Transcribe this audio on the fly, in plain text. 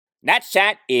Nats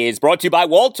Chat is brought to you by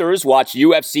Walters. Watch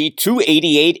UFC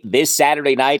 288 this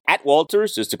Saturday night at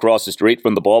Walters, just across the street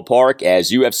from the ballpark,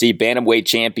 as UFC bantamweight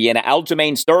champion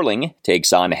Aljamain Sterling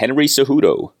takes on Henry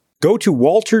Cejudo. Go to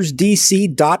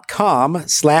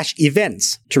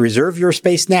waltersdc.com/events to reserve your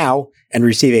space now and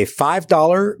receive a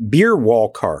 $5 beer wall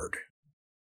card.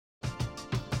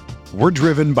 We're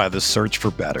driven by the search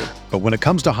for better. But when it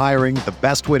comes to hiring, the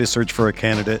best way to search for a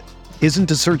candidate isn't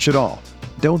to search at all.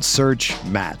 Don't search,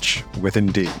 match with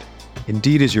Indeed.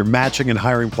 Indeed is your matching and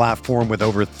hiring platform with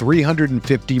over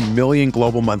 350 million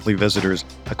global monthly visitors,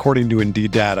 according to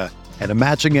Indeed data, and a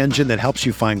matching engine that helps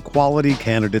you find quality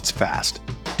candidates fast.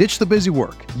 Ditch the busy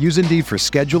work. Use Indeed for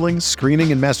scheduling,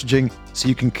 screening, and messaging so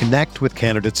you can connect with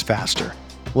candidates faster.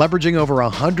 Leveraging over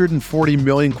 140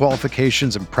 million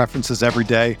qualifications and preferences every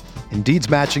day, Indeed's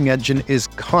matching engine is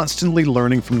constantly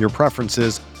learning from your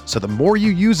preferences, so the more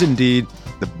you use Indeed,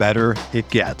 the better it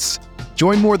gets.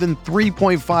 Join more than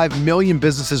 3.5 million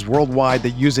businesses worldwide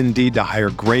that use Indeed to hire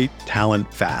great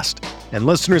talent fast. And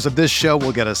listeners of this show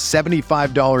will get a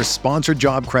 $75 sponsored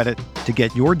job credit to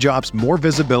get your jobs more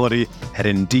visibility at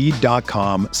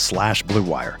Indeed.com/Blue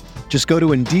Wire. Just go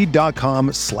to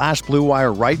Indeed.com/Blue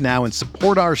Wire right now and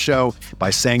support our show by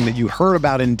saying that you heard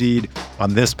about Indeed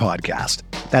on this podcast.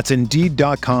 That's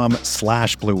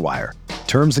Indeed.com/Blue Wire.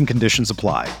 Terms and conditions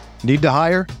apply. Need to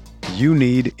hire? You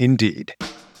need Indeed.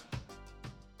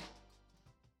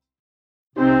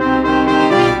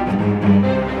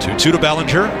 2-2 to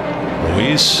Bellinger.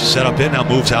 Ruiz set up in, now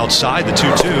moves outside. The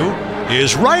 2-2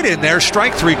 is right in there.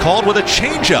 Strike three called with a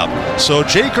changeup. So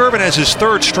Jake Irvin has his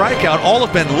third strikeout. All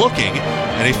have been looking,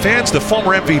 and he fans the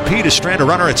former MVP to strand a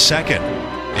runner at second.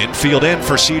 Infield in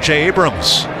for C.J.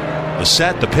 Abrams. The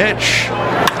set, the pitch.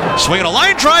 Swinging a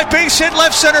line drive, base hit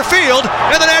left center field,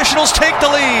 and the Nationals take the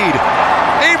lead.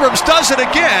 Abrams does it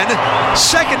again.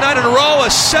 Second night in a row, a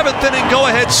seventh inning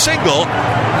go-ahead single.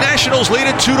 Nationals lead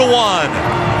it 2-1.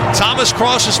 Thomas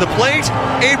crosses the plate.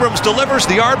 Abrams delivers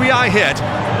the RBI hit,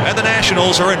 and the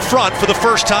Nationals are in front for the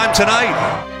first time tonight.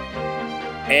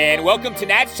 And welcome to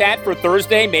Nats Chat for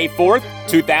Thursday, May 4th,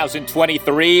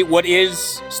 2023. What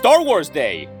is Star Wars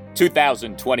Day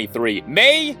 2023?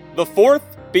 May the 4th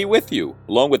be with you.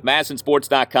 Along with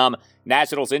MASNsports.com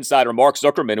Nationals insider Mark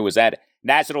Zuckerman, who is at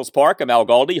Nationals Park. I'm Al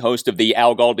Galdi, host of the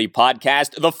Al Galdi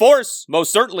podcast. The Force,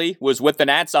 most certainly, was with the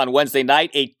Nats on Wednesday night.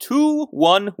 A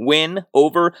 2-1 win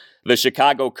over the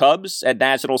Chicago Cubs at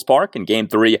Nationals Park in Game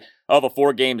 3 of a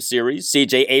 4-game series.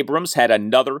 C.J. Abrams had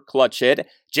another clutch hit.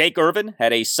 Jake Irvin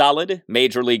had a solid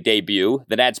Major League debut.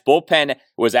 The Nats bullpen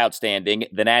was outstanding.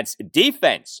 The Nats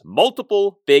defense,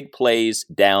 multiple big plays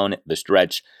down the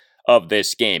stretch of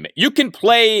this game. You can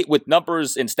play with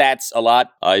numbers and stats a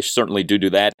lot. I certainly do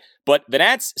that. But the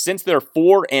Nats, since their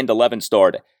 4-11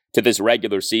 start to this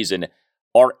regular season,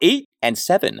 are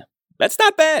 8-7. That's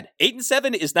not bad.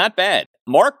 8-7 is not bad.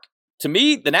 Mark, to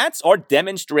me, the Nats are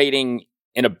demonstrating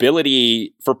an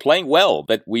ability for playing well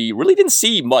that we really didn't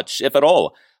see much, if at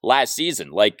all, last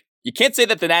season. Like, you can't say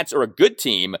that the Nats are a good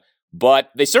team, but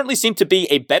they certainly seem to be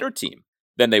a better team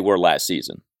than they were last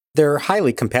season. They're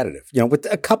highly competitive. You know, with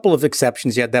a couple of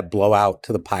exceptions, you had that blowout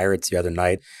to the Pirates the other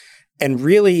night. And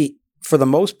really, for the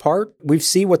most part, we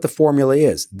see what the formula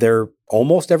is. They're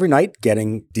almost every night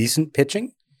getting decent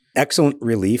pitching, excellent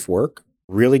relief work,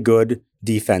 really good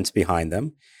defense behind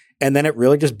them. And then it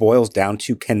really just boils down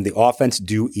to, can the offense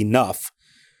do enough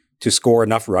to score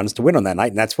enough runs to win on that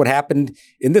night? And that's what happened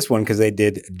in this one, because they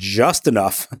did just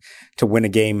enough to win a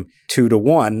game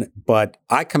 2-1. But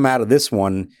I come out of this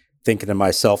one thinking to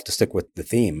myself, to stick with the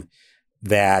theme,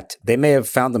 that they may have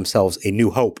found themselves a new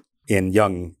hope in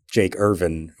young Jake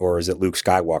Irvin, or is it Luke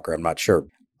Skywalker? I'm not sure.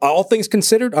 All things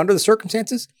considered, under the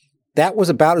circumstances, that was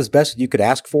about as best as you could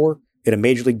ask for in a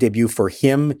Major League debut for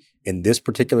him in this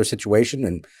particular situation.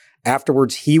 And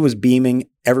afterwards, he was beaming.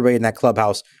 Everybody in that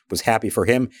clubhouse was happy for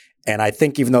him. And I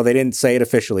think even though they didn't say it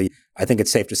officially, I think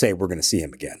it's safe to say we're going to see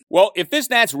him again. Well, if this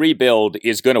Nats rebuild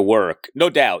is going to work, no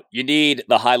doubt, you need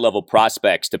the high-level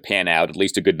prospects to pan out, at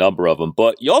least a good number of them.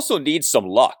 But you also need some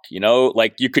luck, you know?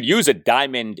 Like, you could use a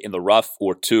diamond in the rough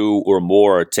or two or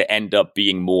more to end up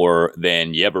being more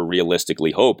than you ever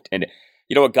realistically hoped. And,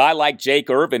 you know, a guy like Jake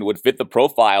Irvin would fit the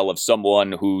profile of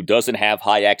someone who doesn't have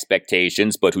high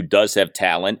expectations, but who does have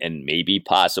talent and maybe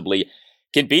possibly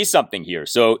can be something here.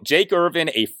 So Jake Irvin,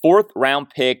 a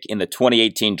 4th-round pick in the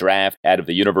 2018 draft out of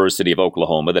the University of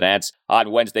Oklahoma. The Nats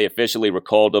on Wednesday officially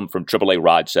recalled him from AAA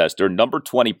Rochester, number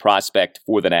 20 prospect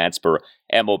for the Nats per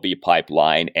MLB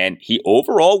Pipeline, and he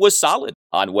overall was solid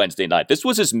on Wednesday night. This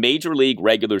was his Major League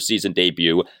regular season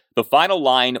debut. The final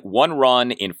line, 1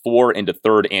 run in 4 into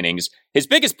third innings. His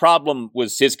biggest problem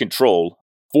was his control.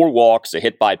 4 walks, a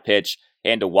hit by pitch,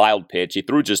 and a wild pitch. He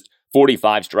threw just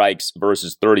 45 strikes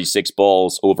versus 36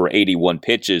 balls over 81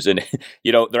 pitches. And,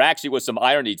 there actually was some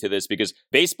irony to this because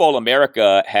Baseball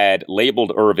America had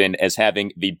labeled Irvin as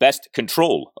having the best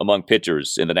control among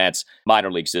pitchers in the Nats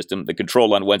minor league system. The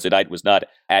control on Wednesday night was not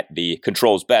at the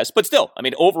control's best, but still,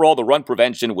 overall, the run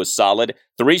prevention was solid.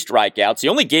 3 strikeouts. He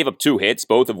only gave up 2 hits,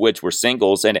 both of which were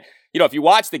singles. And, if you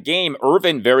watch the game,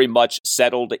 Irvin very much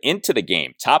settled into the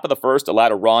game. Top of the first,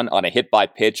 allowed a run on a hit by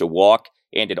pitch, a walk,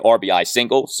 and an RBI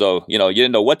single. So, you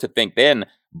didn't know what to think then.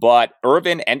 But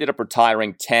Irvin ended up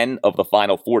retiring 10 of the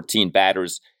final 14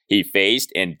 batters he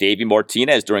faced. And Davey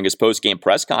Martinez, during his post-game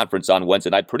press conference on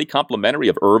Wednesday night, pretty complimentary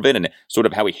of Irvin and sort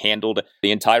of how he handled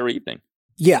the entire evening.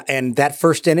 Yeah, and that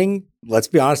first inning, let's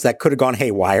be honest, that could have gone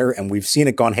haywire, and we've seen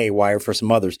it gone haywire for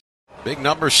some others. Big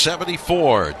number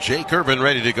 74, Jake Irvin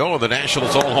ready to go. The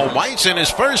Nationals all home whites, and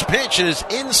his first pitch is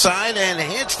inside and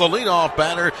hits the leadoff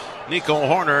batter, Nico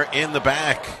Horner, in the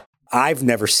back. I've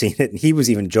never seen it, and he was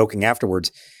even joking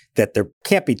afterwards that there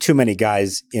can't be too many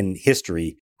guys in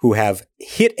history who have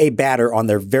hit a batter on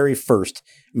their very first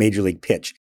major league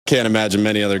pitch. Can't imagine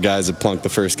many other guys that plunked the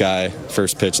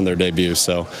first pitch in their debut,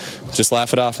 so just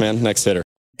laugh it off, man. Next hitter.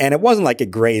 And it wasn't like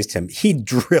it grazed him. He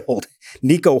drilled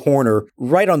Nico Horner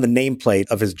right on the nameplate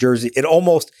of his jersey. It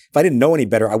almost, if I didn't know any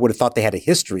better, I would have thought they had a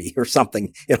history or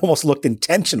something. It almost looked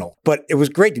intentional. But it was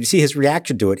great. Did you see his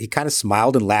reaction to it? He kind of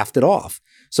smiled and laughed it off.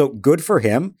 So good for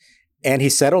him. And he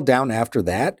settled down after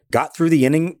that, got through the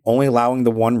inning, only allowing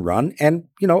the 1 run. And,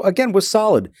 again, was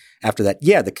solid after that.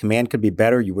 Yeah, the command could be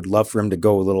better. You would love for him to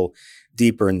go a little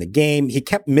deeper in the game. He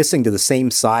kept missing to the same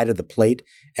side of the plate.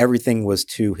 Everything was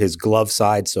to his glove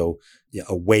side, so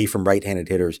away from right-handed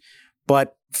hitters.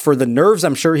 But for the nerves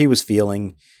I'm sure he was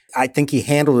feeling, I think he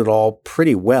handled it all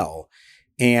pretty well.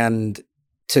 And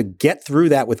to get through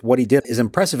that with what he did is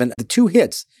impressive. And the 2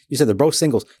 hits, you said they're both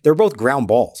singles, they're both ground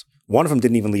balls. One of them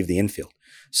didn't even leave the infield.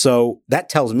 So that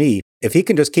tells me if he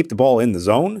can just keep the ball in the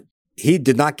zone, he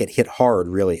did not get hit hard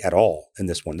really at all in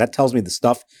this one. That tells me the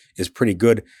stuff is pretty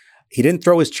good. He didn't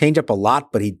throw his changeup a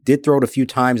lot, but he did throw it a few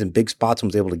times in big spots and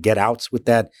was able to get outs with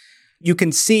that. You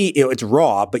can see, it's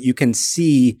raw, but you can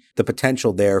see the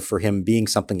potential there for him being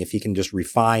something if he can just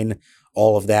refine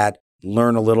all of that,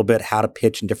 learn a little bit how to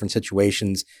pitch in different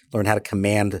situations, learn how to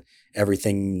command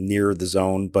everything near the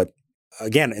zone. But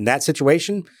again, in that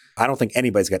situation, I don't think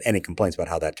anybody's got any complaints about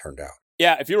how that turned out.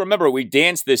 Yeah, if you remember, we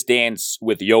danced this dance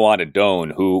with Yohan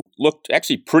Adon, who looked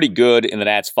actually pretty good in the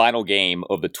Nats' final game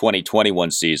of the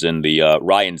 2021 season, the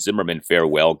Ryan Zimmerman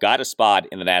farewell, got a spot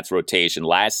in the Nats rotation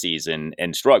last season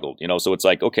and struggled. So it's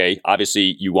like, okay,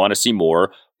 obviously you want to see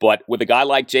more, but with a guy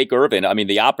like Jake Irvin,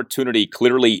 the opportunity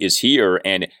clearly is here,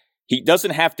 and he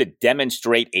doesn't have to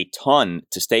demonstrate a ton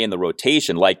to stay in the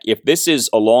rotation. Like, if this is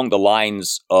along the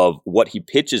lines of what he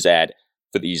pitches at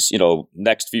for these,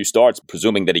 next few starts,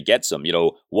 presuming that he gets them,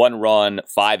 1 run,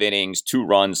 5 innings, 2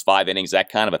 runs, 5 innings, that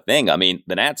kind of a thing.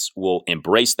 The Nats will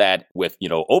embrace that with,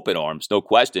 open arms, no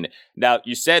question. Now,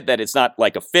 you said that it's not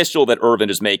like official that Irvin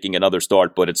is making another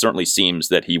start, but it certainly seems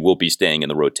that he will be staying in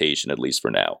the rotation, at least for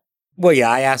now. Well, yeah,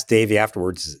 I asked Davey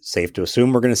afterwards, is it safe to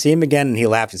assume we're going to see him again? And he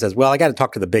laughed and says, well, I got to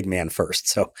talk to the big man first.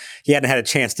 So he hadn't had a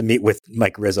chance to meet with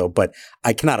Mike Rizzo, but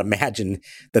I cannot imagine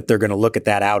that they're going to look at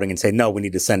that outing and say, no, we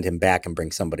need to send him back and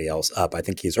bring somebody else up. I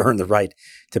think he's earned the right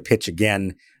to pitch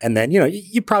again. And then,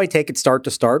 you probably take it start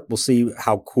to start. We'll see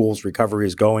how Kuhl's recovery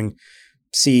is going.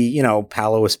 See,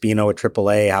 Paolo Espino at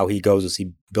AAA, how he goes as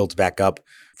he builds back up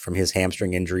from his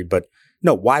hamstring injury. But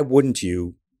no, why wouldn't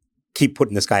you keep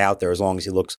putting this guy out there as long as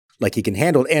he looks like he can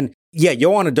handle it? And yeah,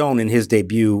 Yohan Adon in his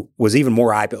debut was even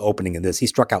more eye-opening than this. He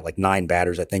struck out like 9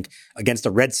 batters, I think, against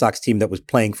a Red Sox team that was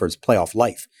playing for his playoff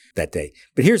life that day.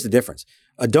 But here's the difference.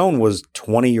 Adon was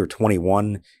 20 or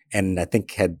 21 and I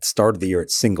think had started the year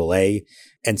at single A.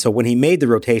 And so when he made the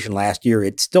rotation last year,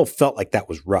 it still felt like that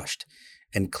was rushed.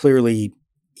 And clearly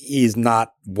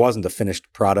wasn't a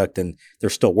finished product, and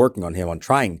they're still working on him on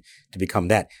trying to become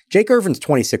that. Jake Irvin's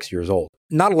 26 years old.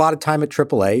 Not a lot of time at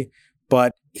AAA,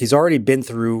 but he's already been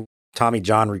through Tommy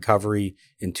John recovery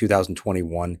in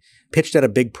 2021, pitched at a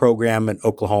big program in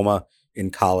Oklahoma in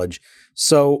college.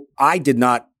 So I did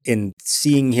not, in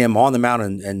seeing him on the mound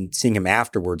and seeing him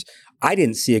afterwards, I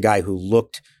didn't see a guy who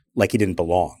looked like he didn't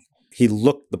belong. He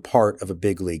looked the part of a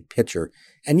big league pitcher.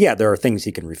 And yeah, there are things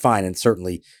he can refine. And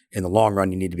certainly in the long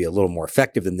run, you need to be a little more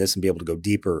effective than this and be able to go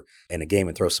deeper in a game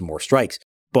and throw some more strikes.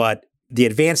 But the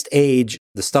advanced age,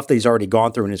 the stuff that he's already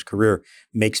gone through in his career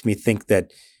makes me think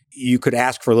that you could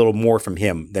ask for a little more from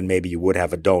him than maybe you would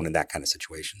have Adon in that kind of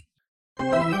situation.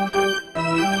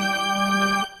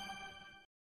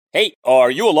 Hey, are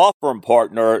you a law firm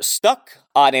partner stuck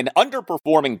on an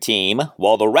underperforming team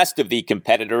while the rest of the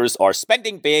competitors are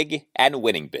spending big and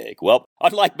winning big? Well,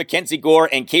 unlike Mackenzie Gore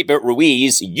and Keibert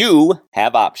Ruiz, you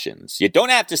have options. You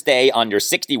don't have to stay on your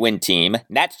 60-win team.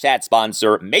 Nats Chat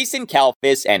sponsor Mason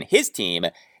Kalfas and his team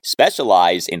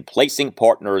specialize in placing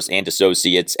partners and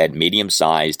associates at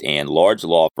medium-sized and large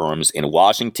law firms in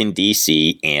Washington,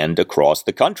 D.C. and across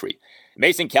the country.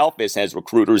 Mason Kalfas has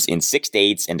recruiters in 6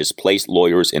 states and has placed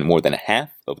lawyers in more than half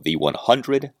of the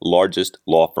 100 largest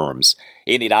law firms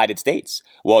in the United States.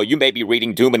 While you may be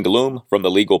reading doom and gloom from the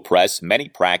legal press, many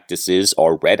practices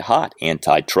are red hot.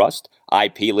 Antitrust,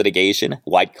 IP litigation,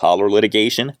 white-collar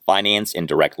litigation, finance and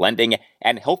direct lending,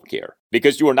 and healthcare.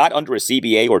 Because you are not under a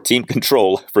CBA or team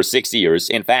control for 6 years.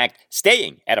 In fact,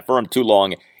 staying at a firm too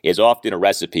long is often a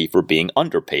recipe for being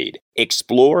underpaid.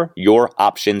 Explore your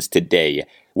options today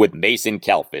with Mason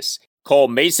Kalfas. Call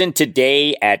Mason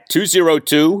today at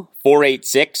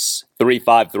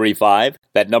 202-486-3535.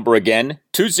 That number again,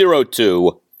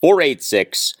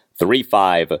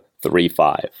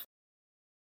 202-486-3535.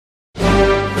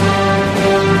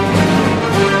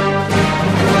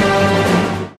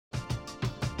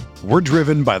 We're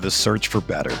driven by the search for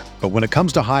better. But when it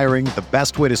comes to hiring, the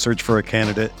best way to search for a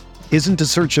candidate isn't to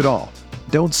search at all.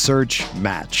 Don't search,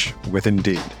 match with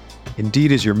Indeed.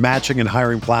 Indeed is your matching and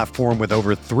hiring platform with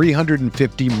over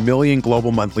 350 million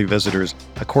global monthly visitors,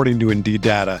 according to Indeed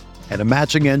data, and a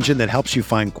matching engine that helps you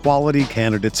find quality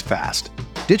candidates fast.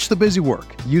 Ditch the busy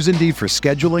work. Use Indeed for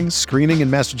scheduling, screening, and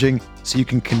messaging so you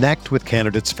can connect with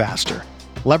candidates faster.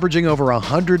 Leveraging over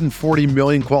 140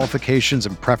 million qualifications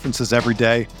and preferences every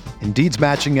day, Indeed's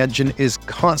matching engine is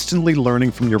constantly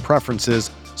learning from your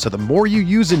preferences, so the more you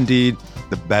use Indeed,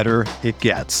 the better it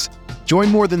gets. Join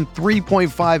more than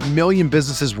 3.5 million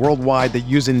businesses worldwide that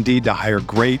use Indeed to hire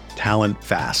great talent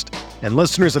fast. And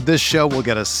listeners of this show will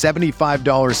get a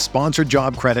 $75 sponsored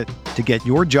job credit to get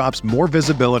your jobs more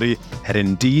visibility at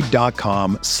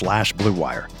Indeed.com/Blue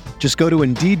Wire. Just go to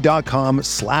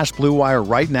Indeed.com/Blue Wire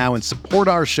right now and support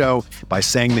our show by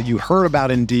saying that you heard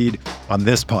about Indeed on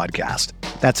this podcast.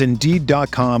 That's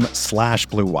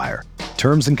Indeed.com/Blue Wire.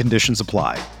 Terms and conditions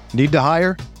apply. Need to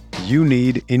hire? You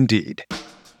need Indeed.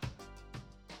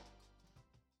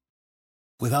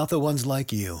 Without the ones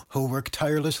like you, who work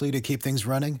tirelessly to keep things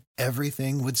running,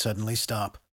 everything would suddenly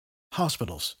stop.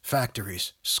 Hospitals,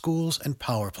 factories, schools, and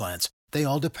power plants, they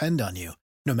all depend on you.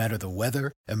 No matter the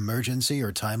weather, emergency,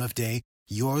 or time of day,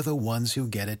 you're the ones who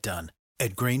get it done.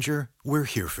 At Grainger, we're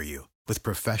here for you with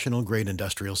professional-grade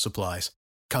industrial supplies.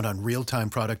 Count on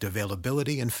real-time product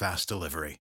availability and fast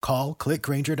delivery. Call, click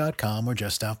Grainger.com, or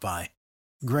just stop by.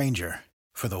 Grainger,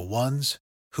 for the ones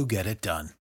who get it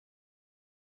done.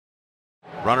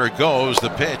 Runner goes, the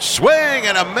pitch, swing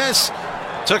and a miss.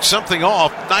 Took something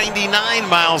off, 99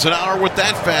 miles an hour with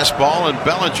that fastball, and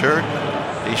Bellinger,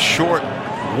 a short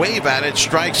wave at it,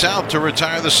 strikes out to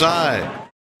retire the side.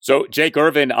 So Jake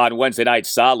Irvin on Wednesday night,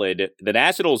 solid. The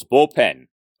Nationals bullpen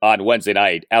on Wednesday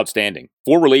night, outstanding.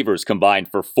 4 relievers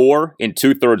combined for 4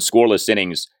 2/3 scoreless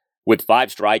innings with 5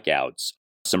 strikeouts.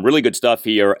 Some really good stuff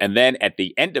here. And then at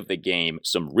the end of the game,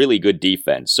 some really good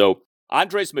defense. So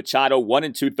Andres Machado,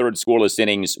 1 2/3 scoreless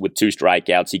innings with 2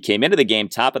 strikeouts. He came into the game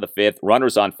top of the 5th,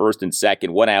 runners on first and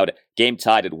second, 1 out, game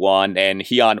tied at 1, and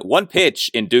he on 1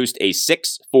 pitch induced a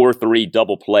 6-4-3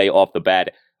 double play off the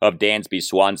bat of Dansby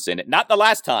Swanson. Not the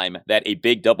last time that a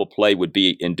big double play would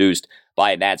be induced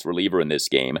by a Nats reliever in this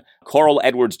game. Carl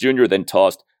Edwards Jr. then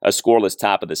tossed a scoreless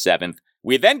top of the 7th.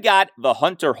 We then got the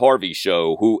Hunter Harvey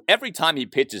show, who every time he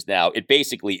pitches now, it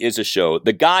basically is a show.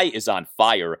 The guy is on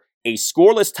fire. A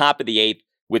scoreless top of the 8th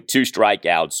with 2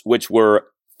 strikeouts, which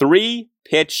were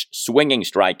 3-pitch swinging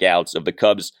strikeouts of the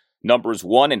Cubs' numbers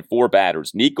 1 and 4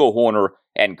 batters, Nico Horner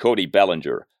and Cody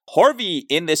Bellinger. Harvey,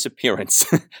 in this appearance,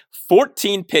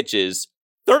 14 pitches,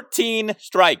 13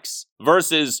 strikes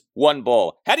versus 1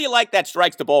 ball. How do you like that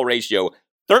strikes-to-ball ratio?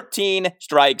 13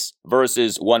 strikes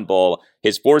versus 1 ball.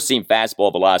 His four-seam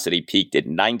fastball velocity peaked at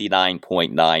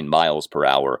 99.9 miles per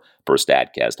hour per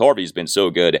StatCast. Harvey's been so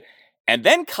good. And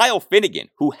then Kyle Finnegan,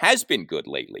 who has been good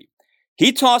lately.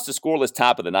 He tossed a scoreless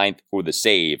top of the 9th for the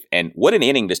save, and what an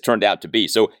inning this turned out to be.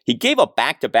 So he gave up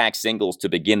back-to-back singles to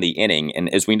begin the inning, and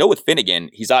as we know with Finnegan,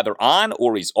 he's either on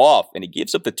or he's off, and he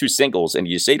gives up the 2 singles, and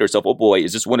you say to yourself, oh boy,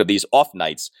 is this one of these off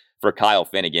nights for Kyle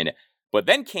Finnegan? But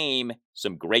then came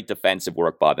some great defensive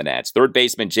work by the Nats. Third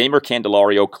baseman Jeimer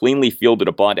Candelario cleanly fielded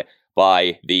a bunt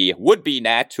by the would-be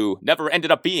Nat, who never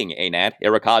ended up being a Nat,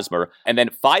 Eric Hosmer, and then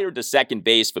fired to second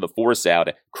base for the force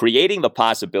out, creating the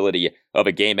possibility of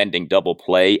a game-ending double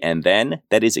play, and then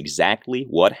that is exactly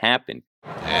what happened.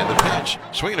 And the pitch.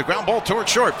 Swinging a ground ball toward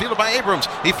short. Fielded by Abrams.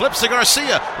 He flips to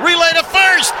Garcia. Relay to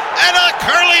first. And a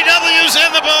Curly W's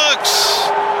in the books.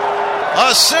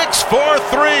 A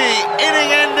 6-4-3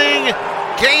 inning-ending,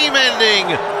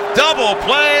 game-ending double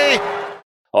play.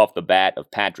 Off the bat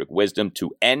of Patrick Wisdom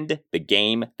to end the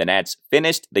game. The Nats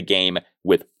finished the game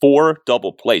with 4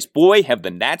 double plays. Boy, have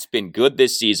the Nats been good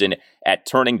this season at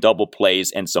turning double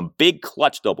plays and some big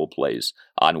clutch double plays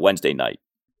on Wednesday night.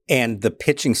 And the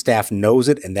pitching staff knows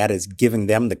it, and that is giving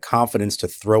them the confidence to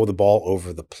throw the ball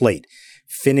over the plate.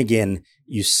 Finnegan,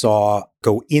 you saw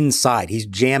go inside. He's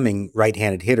jamming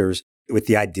right-handed hitters with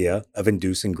the idea of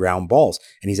inducing ground balls,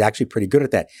 and he's actually pretty good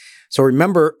at that. So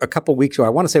remember a couple weeks ago, I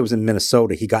want to say it was in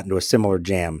Minnesota, he got into a similar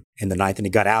jam in the ninth, and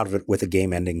he got out of it with a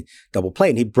game-ending double play.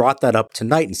 And he brought that up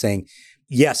tonight and saying,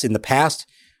 yes, in the past,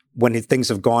 when things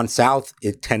have gone south,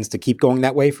 it tends to keep going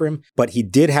that way for him. But he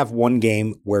did have one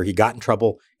game where he got in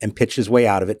trouble and pitched his way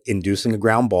out of it, inducing a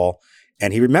ground ball.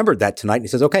 And he remembered that tonight. And he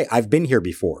says, okay, I've been here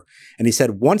before. And he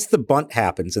said, once the bunt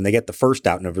happens and they get the first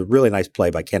out, and it was a really nice play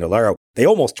by Candelario, they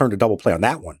almost turned a double play on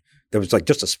that one. There was like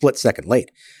just a split second late.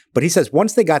 But he says,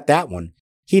 once they got that one,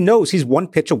 he knows he's one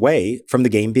pitch away from the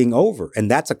game being over.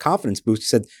 And that's a confidence boost. He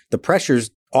said, the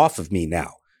pressure's off of me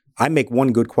now. I make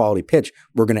one good quality pitch,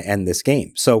 we're going to end this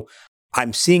game. So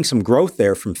I'm seeing some growth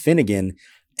there from Finnegan,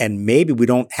 and maybe we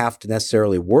don't have to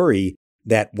necessarily worry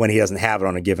that when he doesn't have it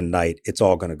on a given night, it's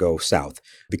all going to go south,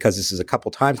 because this is a couple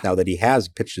times now that he has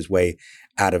pitched his way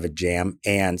out of a jam.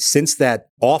 And since that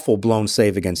awful blown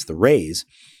save against the Rays,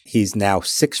 he's now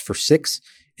 6 for 6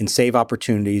 in save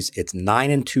opportunities. It's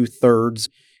 9 2/3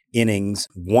 innings,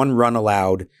 1 run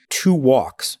allowed, 2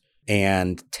 walks,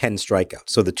 and 10 strikeouts.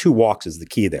 So the 2 walks is the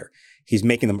key there. He's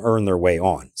making them earn their way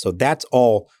on. So that's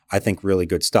all, I think, really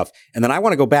good stuff. And then I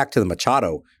want to go back to the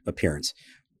Machado appearance.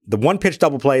 The 1-pitch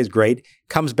double play is great.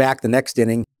 Comes back the next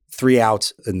inning, 3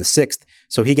 outs in the 6th.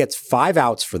 So he gets 5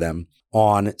 outs for them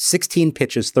on 16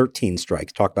 pitches, 13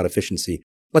 strikes. Talk about efficiency.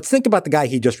 Let's think about the guy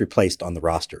he just replaced on the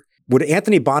roster. Would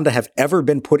Anthony Banda have ever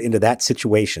been put into that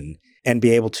situation and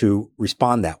be able to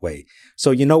respond that way?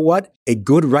 So you know what? A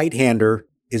good right-hander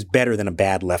is better than a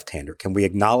bad left-hander. Can we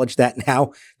acknowledge that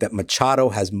now, that Machado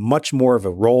has much more of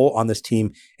a role on this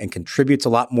team and contributes a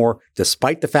lot more,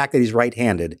 despite the fact that he's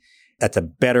right-handed? That's a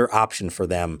better option for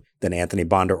them than Anthony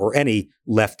Banda or any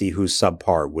lefty who's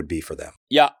subpar would be for them.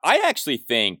 Yeah, I actually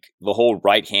think the whole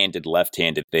right-handed,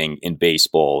 left-handed thing in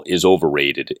baseball is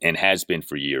overrated and has been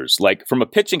for years. Like, from a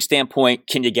pitching standpoint,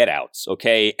 can you get outs,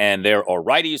 okay? And there are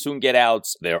righties who can get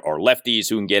outs. There are lefties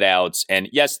who can get outs. And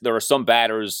yes, there are some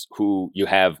batters who you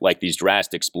have like these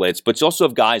drastic splits, but you also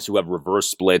have guys who have reverse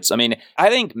splits. I mean, I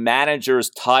think managers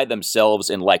tie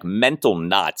themselves in like mental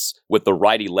knots with the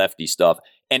righty-lefty stuff.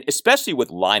 And especially with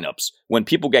lineups, when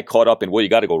people get caught up in, well, you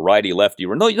got to go righty, lefty,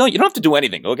 or no, you don't have to do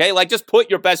anything, okay? Like, just put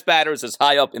your best batters as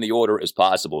high up in the order as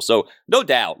possible. So, no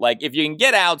doubt, like, if you can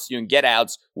get outs, you can get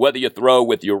outs, whether you throw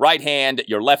with your right hand,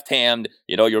 your left hand,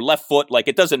 your left foot, like,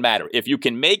 it doesn't matter. If you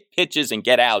can make pitches and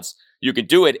get outs, you can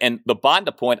do it. And the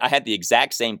Banda point, I had the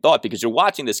exact same thought, because you're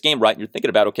watching this game, right, and you're thinking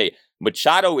about, okay,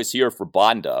 Machado is here for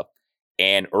Banda,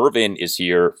 and Irvin is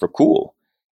here for Cool.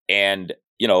 And,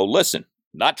 listen,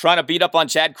 not trying to beat up on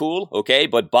Chad Kuhl, okay?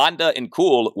 But Banda and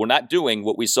Kuhl were not doing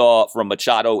what we saw from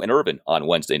Machado and Irvin on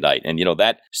Wednesday night. And,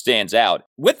 that stands out.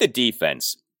 With the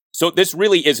defense, so this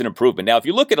really is an improvement. Now, if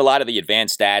you look at a lot of the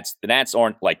advanced stats, the Nats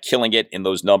aren't, like, killing it in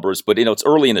those numbers. But, it's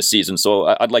early in the season,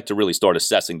 so I'd like to really start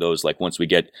assessing those, like, once we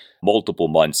get multiple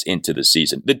months into the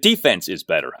season. The defense is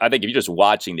better. I think if you're just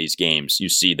watching these games, you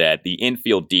see that the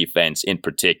infield defense in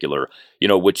particular,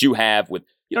 what you have with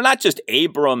not just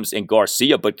Abrams and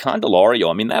Garcia, but Candelario.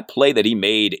 I mean, that play that he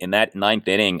made in that 9th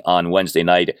inning on Wednesday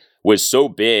night was so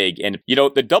big. And,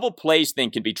 the double plays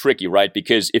thing can be tricky, right?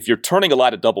 Because if you're turning a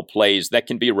lot of double plays, that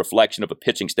can be a reflection of a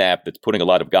pitching staff that's putting a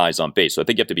lot of guys on base. So I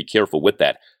think you have to be careful with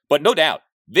that. But no doubt,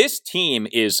 this team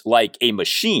is like a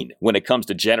machine when it comes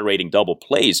to generating double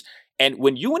plays. And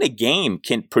when you in a game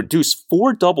can produce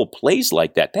 4 double plays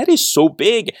like that, that is so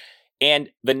big. And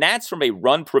the Nats, from a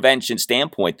run prevention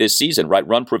standpoint this season, right,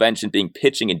 run prevention being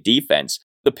pitching and defense,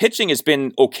 the pitching has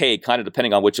been okay, kind of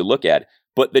depending on what you look at,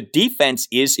 but the defense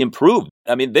is improved.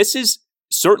 I mean, this is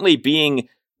certainly being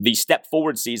the step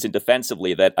forward season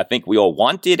defensively that I think we all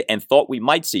wanted and thought we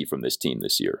might see from this team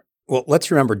this year. Well,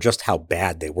 let's remember just how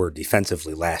bad they were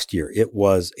defensively last year. It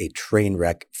was a train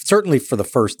wreck, certainly for the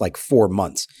first 4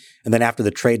 months. And then after the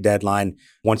trade deadline,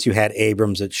 once you had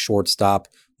Abrams at shortstop,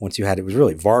 it was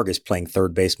really Vargas playing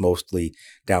third base mostly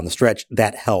down the stretch,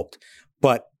 that helped.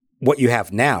 But what you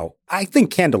have now, I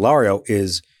think Candelario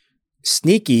is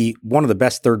sneaky, one of the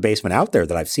best third basemen out there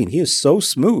that I've seen. He is so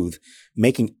smooth,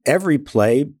 making every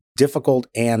play difficult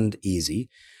and easy.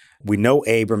 We know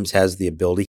Abrams has the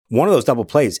ability. One of those double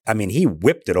plays, I mean, he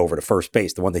whipped it over to first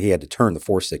base, the one that he had to turn, the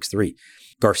 4-6-3.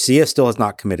 Garcia still has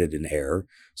not committed an error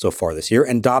so far this year,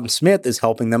 and Dom Smith is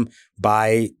helping them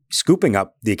by scooping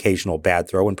up the occasional bad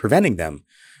throw and preventing them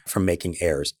from making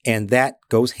errors. And that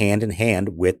goes hand in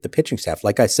hand with the pitching staff.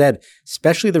 Like I said,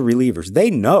 especially the relievers, they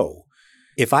know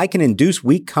if I can induce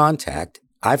weak contact,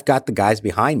 I've got the guys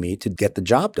behind me to get the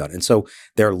job done. And so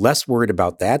they're less worried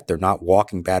about that. They're not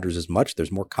walking batters as much.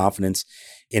 There's more confidence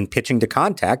in pitching to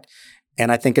contact.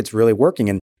 And I think it's really working.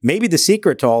 And maybe the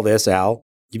secret to all this, Al,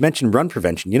 you mentioned run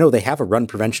prevention. You know, they have a run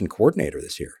prevention coordinator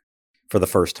this year for the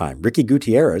first time. Ricky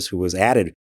Gutierrez, who was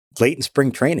added late in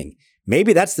spring training.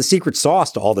 Maybe that's the secret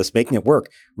sauce to all this, making it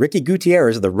work. Ricky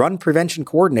Gutierrez, the run prevention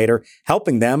coordinator,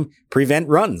 helping them prevent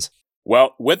runs.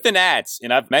 Well, with the Nats,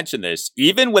 and I've mentioned this,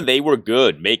 even when they were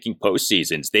good making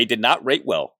postseasons, they did not rate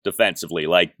well defensively.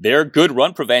 Like, their good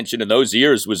run prevention in those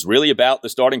years was really about the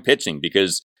starting pitching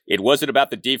because it wasn't about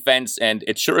the defense, and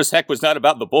it sure as heck was not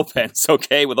about the bullpens,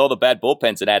 okay, with all the bad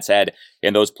bullpens the Nats had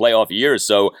in those playoff years.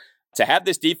 So to have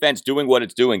this defense doing what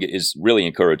it's doing is really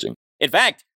encouraging. In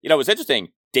fact, you know, it's interesting.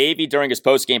 Davey, during his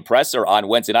post-game presser on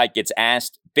Wednesday night, gets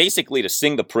asked basically to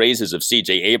sing the praises of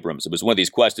C.J. Abrams. It was one of these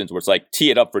questions where it's like,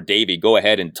 tee it up for Davey. Go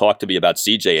ahead and talk to me about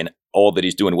C.J. and all that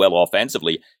he's doing well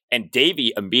offensively. And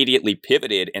Davey immediately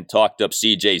pivoted and talked up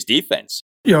C.J.'s defense.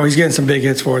 You know, he's getting some big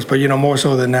hits for us, but, you know, more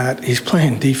so than that, he's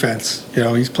playing defense. You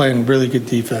know, he's playing really good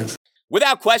defense.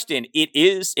 Without question, it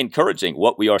is encouraging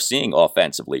what we are seeing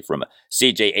offensively from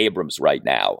C.J. Abrams right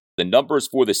now. The numbers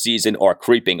for the season are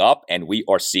creeping up, and we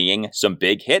are seeing some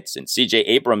big hits. And C.J.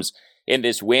 Abrams, in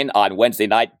this win on Wednesday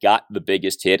night, got the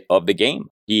biggest hit of the game.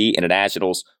 He, in the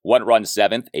Nationals' one-run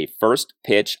seventh, a first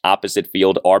pitch opposite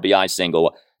field RBI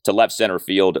single to left center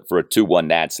field for a 2-1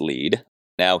 Nats lead.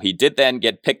 Now, he did then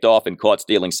get picked off and caught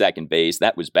stealing second base.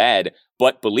 That was bad.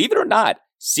 But believe it or not,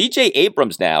 C.J.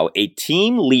 Abrams now, a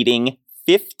team-leading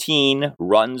 15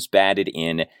 runs batted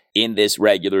in this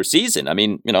regular season. I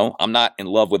mean, you know, I'm not in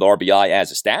love with RBI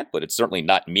as a stat, but it's certainly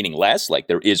not meaningless. Like,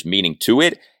 there is meaning to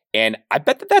it. And I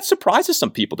bet that surprises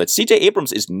some people that C.J.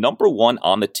 Abrams is number one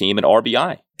on the team in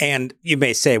RBI. And you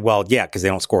may say, well, yeah, because they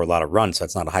don't score a lot of runs, so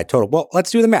that's not a high total. Well,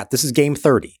 let's do the math. This is game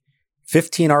 30.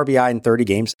 15 RBI in 30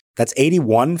 games. That's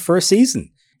 81 for a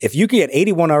season. If you can get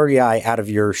 81 RBI out of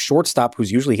your shortstop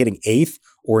who's usually hitting 8th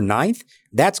or 9th,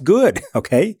 that's good,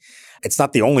 okay? It's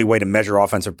not the only way to measure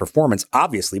offensive performance,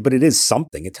 obviously, but it is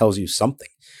something. It tells you something.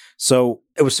 So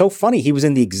it was so funny. He was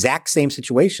in the exact same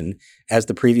situation as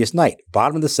the previous night.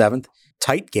 Bottom of the 7th,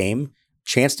 tight game,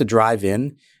 chance to drive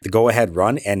in, the go-ahead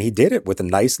run, and he did it with a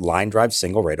nice line drive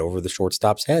single right over the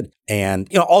shortstop's head. And,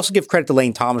 you know, also give credit to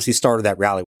Lane Thomas. He started that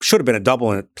rally. Should have been a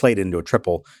double, and it played into a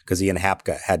triple because he and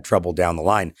Hapka had trouble down the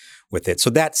line with it.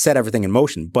 So that set everything in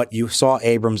motion. But you saw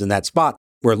Abrams in that spot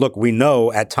where, look, we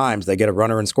know at times they get a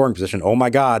runner in scoring position. Oh, my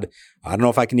God, I don't know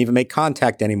if I can even make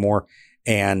contact anymore.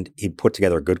 And he put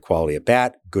together a good quality at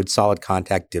bat, good solid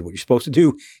contact, did what you're supposed to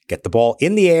do, get the ball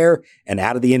in the air and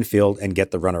out of the infield and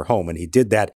get the runner home. And he did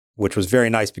that, which was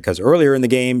very nice because earlier in the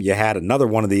game, you had another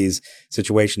one of these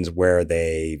situations where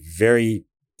they very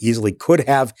easily could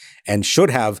have and should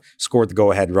have scored the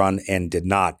go-ahead run and did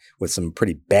not, with some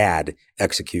pretty bad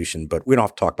execution. But we don't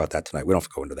have to talk about that tonight. We don't have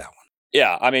to go into that one.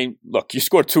 Yeah, I mean, look, you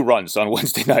scored 2 runs on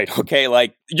Wednesday night, okay?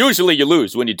 Like, usually you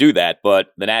lose when you do that, but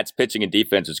the Nats pitching and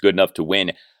defense is good enough to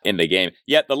win in the game.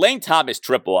 Yet the Lane Thomas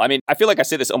triple, I mean, I feel like I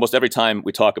say this almost every time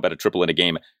we talk about a triple in a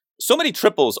game. So many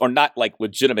triples are not like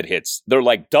legitimate hits. They're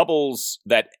like doubles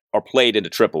that are played into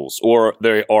triples, or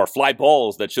there are fly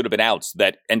balls that should have been outs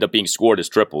that end up being scored as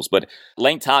triples. But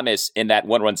Lane Thomas in that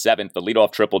 1-run 7th, the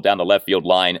leadoff triple down the left field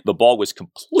line, the ball was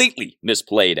completely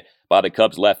misplayed by the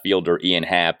Cubs left fielder Ian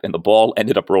Happ, and the ball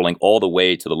ended up rolling all the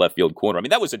way to the left field corner. I mean,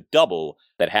 that was a double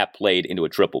that Happ played into a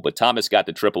triple, but Thomas got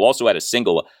the triple, also had a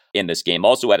single in this game,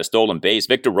 also had a stolen base.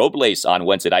 Victor Robles on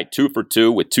Wednesday night, 2 for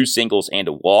 2 with 2 singles and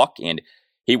a walk, and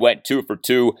he went 2 for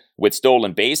 2 with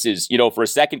stolen bases. You know, for a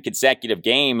second consecutive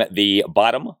game, the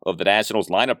bottom of the Nationals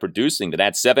lineup producing. The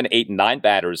Nats 7, 8, and 9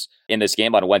 batters in this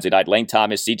game on Wednesday night. Lane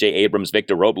Thomas, C.J. Abrams,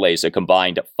 Victor Robles, a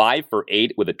combined 5 for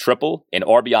 8 with a triple, an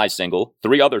RBI single,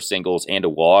 3 other singles, and a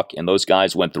walk. And those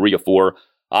guys went 3 of 4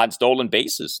 on stolen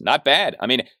bases. Not bad. I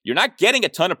mean, you're not getting a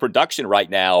ton of production right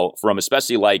now from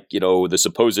especially like, the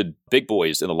supposed big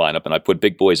boys in the lineup. And I put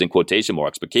big boys in quotation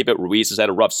marks. But Keibert Ruiz has had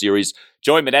a rough series.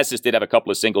 Joey Meneses did have a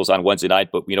couple of singles on Wednesday night,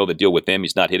 but we know the deal with him.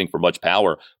 He's not hitting for much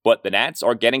power. But the Nats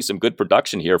are getting some good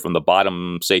production here from the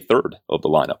bottom, say, third of the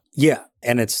lineup. Yeah,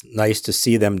 and it's nice to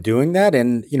see them doing that.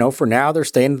 And, for now, they're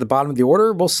staying at the bottom of the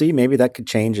order. We'll see. Maybe that could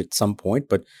change at some point,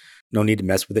 but no need to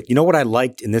mess with it. You know what I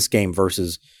liked in this game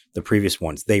versus the previous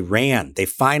ones? They ran. They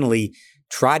finally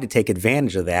tried to take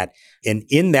advantage of that. And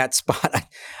in that spot,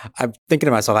 I'm thinking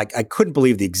to myself, I couldn't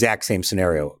believe the exact same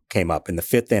scenario came up in the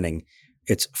fifth inning.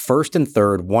 It's first and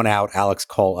third, 1 out, Alex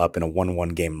Call up in a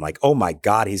 1-1 game. I'm like, oh my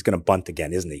God, he's going to bunt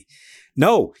again, isn't he?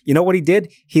 No, you know what he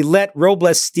did? He let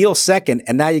Robles steal second,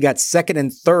 and now you got second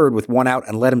and third with 1 out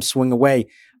and let him swing away.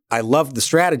 I loved the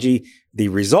strategy. The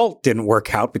result didn't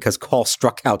work out because Call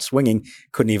struck out swinging,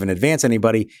 couldn't even advance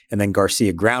anybody, and then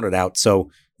Garcia grounded out. So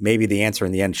maybe the answer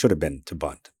in the end should have been to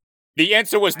bunt. The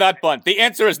answer was not bunt. The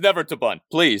answer is never to bunt,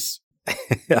 please.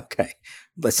 Okay.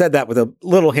 I said that with a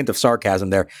little hint of sarcasm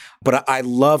there, but I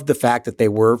love the fact that they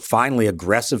were finally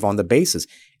aggressive on the bases.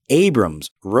 Abrams,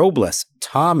 Robles,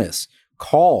 Thomas,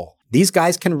 Call, these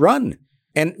guys can run.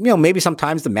 And, maybe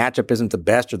sometimes the matchup isn't the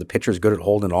best or the pitcher is good at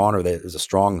holding on or there's a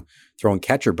strong throwing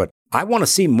catcher, but I want to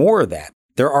see more of that.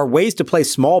 There are ways to play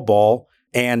small ball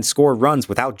and score runs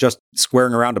without just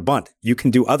squaring around a bunt. You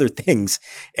can do other things,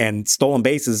 and stolen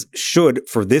bases should,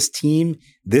 for this team,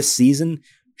 this season,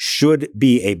 should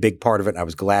be a big part of it. I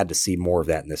was glad to see more of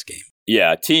that in this game.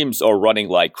 Yeah, teams are running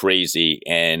like crazy,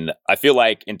 and I feel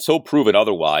like until proven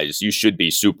otherwise, you should be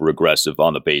super aggressive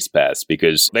on the base paths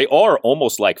because they are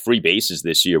almost like free bases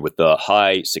this year with the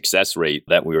high success rate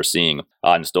that we are seeing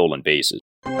on stolen bases.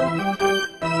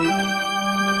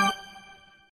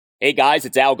 Hey guys,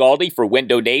 it's Al Galdi for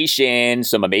Window Nation.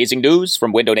 Some amazing news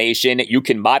from Window Nation. You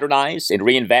can modernize and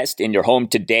reinvest in your home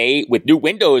today with new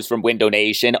windows from Window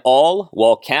Nation, all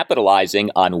while capitalizing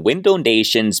on Window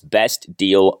Nation's best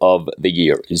deal of the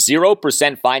year.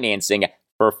 0% financing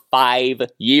for 5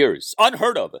 years.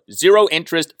 Unheard of. 0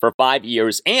 interest for 5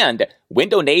 years. And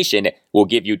Window Nation will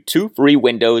give you 2 free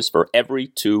windows for every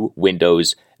 2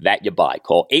 windows that you buy.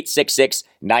 Call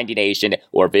 866-90NATION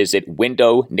or visit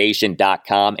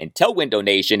windownation.com and tell Window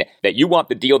Nation that you want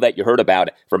the deal that you heard about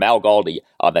from Al Galdi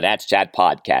on the Nats Chat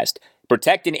podcast.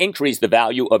 Protect and increase the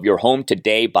value of your home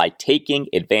today by taking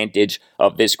advantage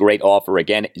of this great offer.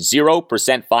 Again,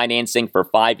 0% financing for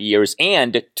 5 years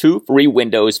and 2 free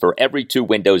windows for every 2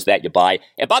 windows that you buy.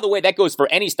 And by the way, that goes for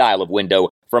any style of window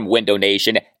from Window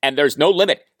Nation, and there's no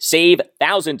limit. Save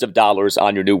thousands of dollars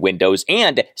on your new windows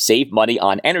and save money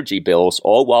on energy bills,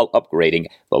 all while upgrading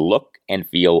the look and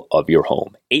feel of your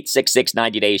home.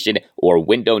 866-90NATION or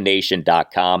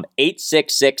windownation.com.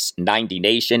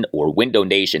 866-90NATION or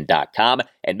windownation.com.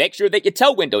 And make sure that you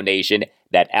tell Window Nation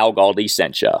that Al Galdi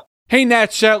sent you. Hey,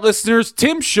 Nats Chat listeners,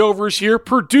 Tim Shovers here,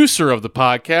 producer of the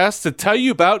podcast, to tell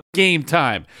you about Game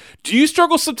Time. Do you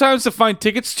struggle sometimes to find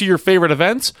tickets to your favorite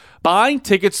events? Buying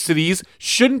tickets to these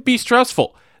shouldn't be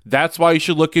stressful. That's why you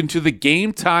should look into the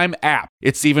Game Time app.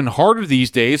 It's even harder these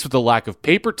days with the lack of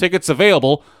paper tickets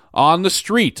available on the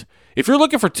street. If you're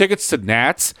looking for tickets to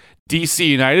Nats, DC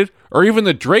United, or even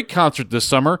the Drake concert this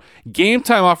summer, Game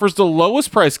Time offers the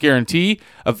lowest price guarantee,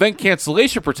 event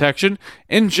cancellation protection,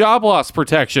 and job loss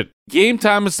protection. Game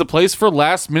Time is the place for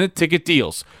last-minute ticket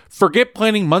deals. Forget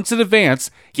planning months in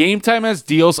advance. Game Time has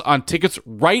deals on tickets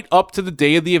right up to the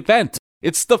day of the event.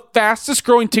 It's the fastest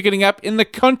growing ticketing app in the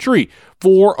country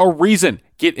for a reason.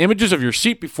 Get images of your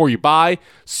seat before you buy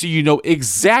so you know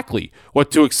exactly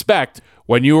what to expect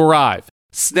when you arrive.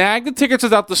 Snag the tickets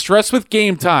without the stress with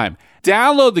Game Time.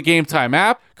 Download the Game Time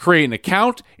app, create an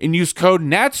account, and use code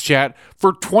NATSCHAT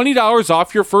for $20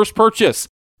 off your first purchase.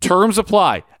 Terms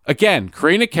apply. Again,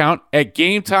 create an account at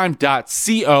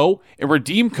gametime.co and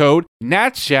redeem code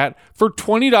NATSCHAT for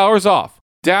 $20 off.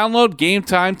 Download Game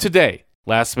Time today.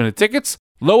 Last minute tickets,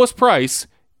 lowest price,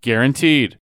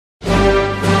 guaranteed.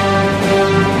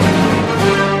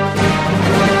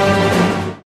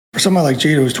 For somebody like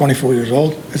Jeter, who's 24 years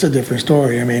old, it's a different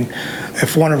story. I mean,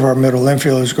 if one of our middle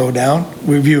infielders go down,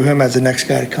 we view him as the next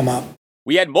guy to come up.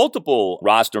 We had multiple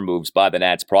roster moves by the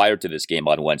Nats prior to this game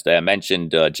on Wednesday. I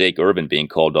mentioned Jake Irvin being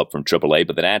called up from AAA,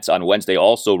 but the Nats on Wednesday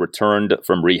also returned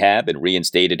from rehab and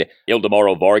reinstated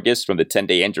Ildemaro Vargas from the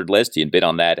 10-day injured list. He had been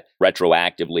on that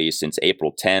retroactively since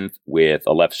April 10th with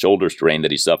a left shoulder strain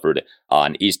that he suffered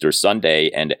on Easter Sunday.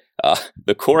 And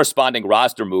the corresponding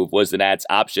roster move was the Nats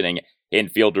optioning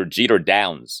infielder Jeter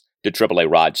Downs to AAA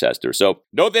Rochester. So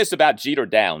know this about Jeter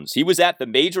Downs. He was at the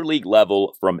major league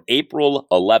level from April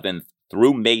 11th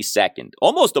through May 2nd,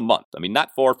 almost a month. I mean,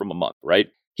 not far from a month, right?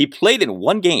 He played in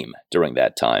one game during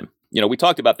that time. We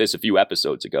talked about this a few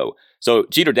episodes ago. So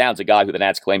Jeter Downs, a guy who the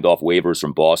Nats claimed off waivers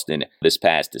from Boston this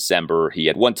past December. He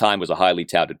at one time was a highly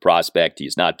touted prospect.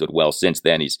 He's not done well since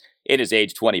then. He's in his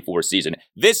age 24 season.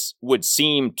 This would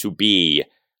seem to be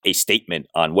a statement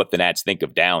on what the Nats think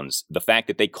of Downs. The fact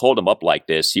that they called him up like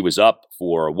this, he was up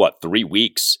for, 3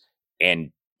 weeks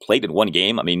and played in one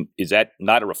game. I mean, is that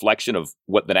not a reflection of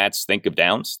what the Nats think of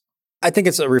Downs? I think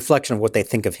it's a reflection of what they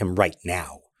think of him right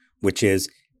now, which is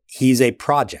he's a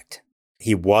project.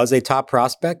 He was a top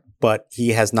prospect, but he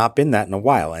has not been that in a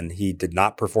while. And he did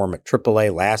not perform at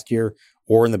AAA last year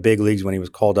or in the big leagues when he was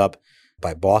called up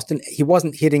by Boston. He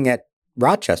wasn't hitting at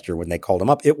Rochester when they called him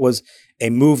up. It was a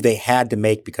move they had to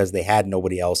make because they had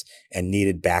nobody else and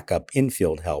needed backup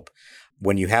infield help.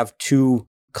 When you have two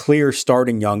clear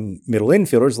starting young middle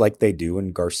infielders like they do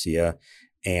in Garcia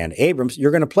and Abrams,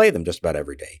 you're going to play them just about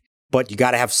every day. But you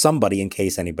got to have somebody in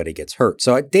case anybody gets hurt.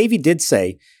 So Davey did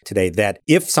say today that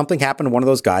if something happened to one of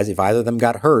those guys, if either of them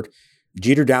got hurt,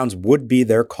 Jeter Downs would be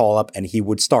their call-up and he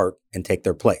would start and take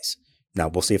their place. Now,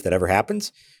 we'll see if that ever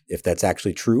happens, if that's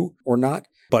actually true or not.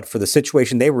 But for the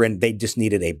situation they were in, they just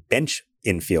needed a bench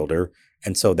infielder.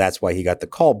 And so that's why he got the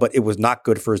call. But it was not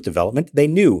good for his development. They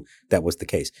knew that was the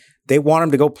case. They want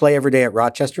him to go play every day at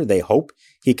Rochester. They hope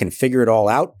he can figure it all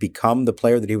out, become the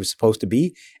player that he was supposed to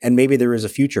be. And maybe there is a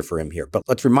future for him here. But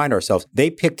let's remind ourselves,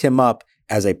 they picked him up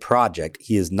as a project.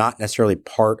 He is not necessarily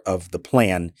part of the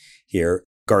plan here.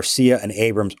 Garcia and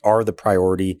Abrams are the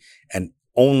priority. And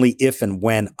only if and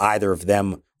when either of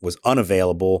them was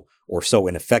unavailable or so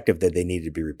ineffective that they needed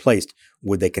to be replaced,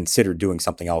 would they consider doing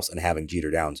something else and having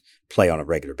Jeter Downs play on a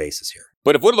regular basis here.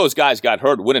 But if one of those guys got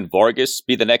hurt, wouldn't Vargas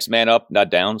be the next man up, not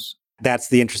Downs? That's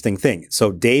the interesting thing.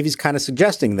 So Davey's kind of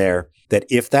suggesting there that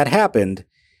if that happened,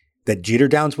 that Jeter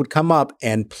Downs would come up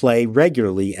and play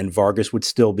regularly and Vargas would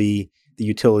still be the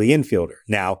utility infielder.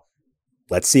 Now,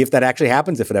 let's see if that actually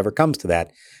happens, if it ever comes to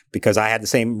that, because I had the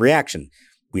same reaction.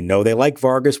 We know they like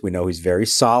Vargas. We know he's very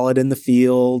solid in the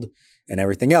field and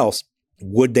everything else.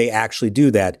 Would they actually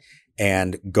do that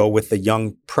and go with the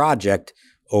young project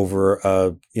over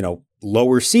a,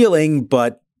 lower ceiling,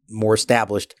 but more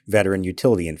established veteran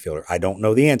utility infielder? I don't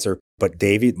know the answer, but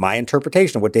Davey, my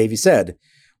interpretation of what Davey said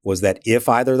was that if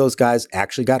either of those guys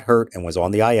actually got hurt and was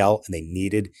on the IL and they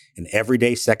needed an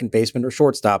everyday second baseman or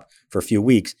shortstop for a few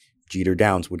weeks, Jeter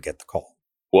Downs would get the call.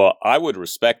 Well, I would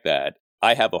respect that.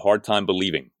 I have a hard time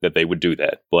believing that they would do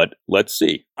that, but let's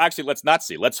see. Actually, let's not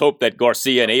see. Let's hope that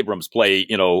Garcia and Abrams play,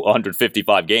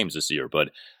 155 games this year, but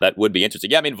that would be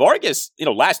interesting. Yeah, I mean, Vargas,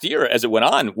 last year as it went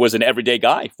on was an everyday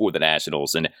guy for the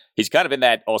Nationals, and he's kind of in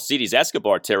that Alcides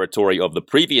Escobar territory of the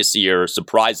previous year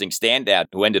surprising standout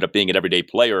who ended up being an everyday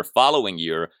player following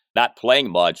year, not playing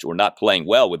much or not playing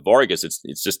well. With Vargas,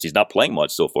 it's just he's not playing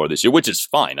much so far this year, which is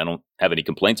fine. I don't have any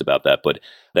complaints about that, but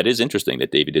that is interesting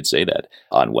that David did say that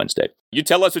on Wednesday. You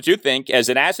tell us what you think, as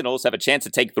the Nationals have a chance to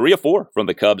take 3 or 4 from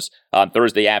the Cubs on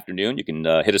Thursday afternoon. You can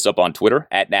hit us up on Twitter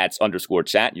at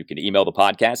Nats_chat. You can email the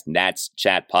podcast,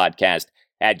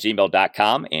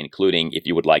 natschatpodcast@gmail.com, including if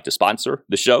you would like to sponsor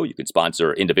the show. You can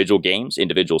sponsor individual games,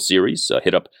 individual series.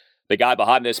 Hit up the guy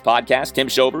behind this podcast, Tim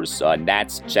Shovers,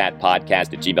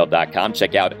 natschatpodcast@gmail.com.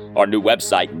 Check out our new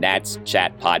website,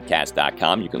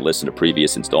 natschatpodcast.com. You can listen to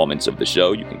previous installments of the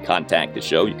show. You can contact the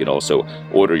show. You can also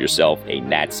order yourself a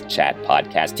Nats Chat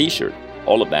Podcast t-shirt.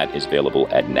 All of that is available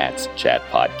at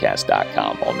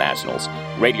natschatpodcast.com. All Nationals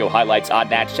radio highlights on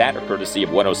Nats Chat are courtesy of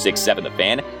 106.7 The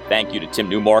Fan. Thank you to Tim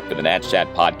Newmark for the Nats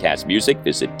Chat podcast music.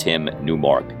 Visit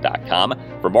timnewmark.com.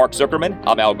 For Mark Zuckerman,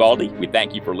 I'm Al Galdi. We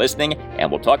thank you for listening,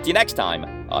 and we'll talk to you next time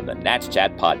on the Nats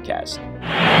Chat podcast.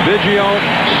 Biggio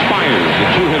spires the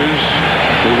 2 hitters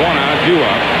with 1 out, due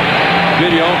up.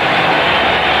 Biggio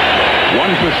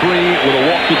 1 for 3 with a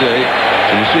walk today.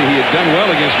 And you see he had done well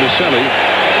against Miceli.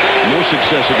 No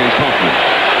success against Hoffman.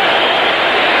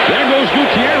 There goes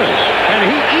Gutierrez, and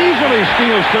he easily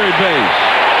steals third base.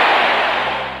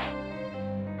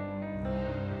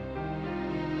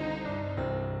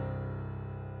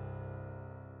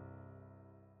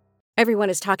 Everyone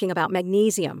is talking about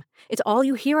magnesium. It's all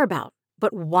you hear about.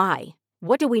 But why?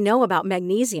 What do we know about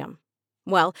magnesium?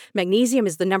 Well, magnesium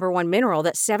is the #1 mineral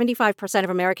that 75% of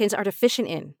Americans are deficient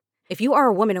in. If you are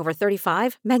a woman over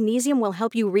 35, magnesium will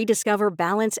help you rediscover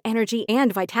balance, energy,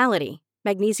 and vitality.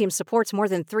 Magnesium supports more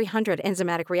than 300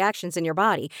 enzymatic reactions in your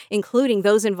body, including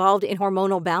those involved in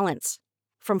hormonal balance.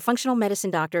 From functional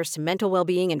medicine doctors to mental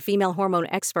well-being and female hormone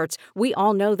experts, we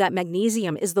all know that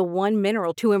magnesium is the one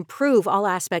mineral to improve all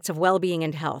aspects of well-being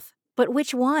and health. But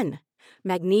which one?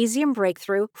 Magnesium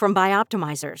Breakthrough from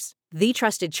Bioptimizers. the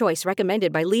trusted choice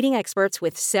recommended by leading experts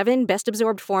with 7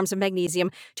 best-absorbed forms of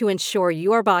magnesium to ensure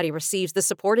your body receives the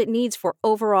support it needs for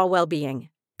overall well-being.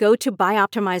 Go to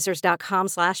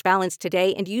bioptimizers.com/balance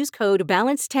today and use code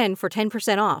BALANCE10 for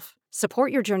 10% off.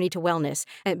 Support your journey to wellness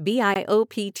at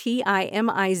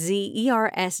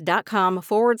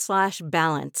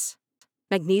bioptimizers.com/balance.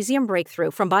 Magnesium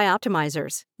Breakthrough from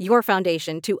Bioptimizers, your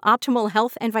foundation to optimal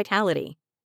health and vitality.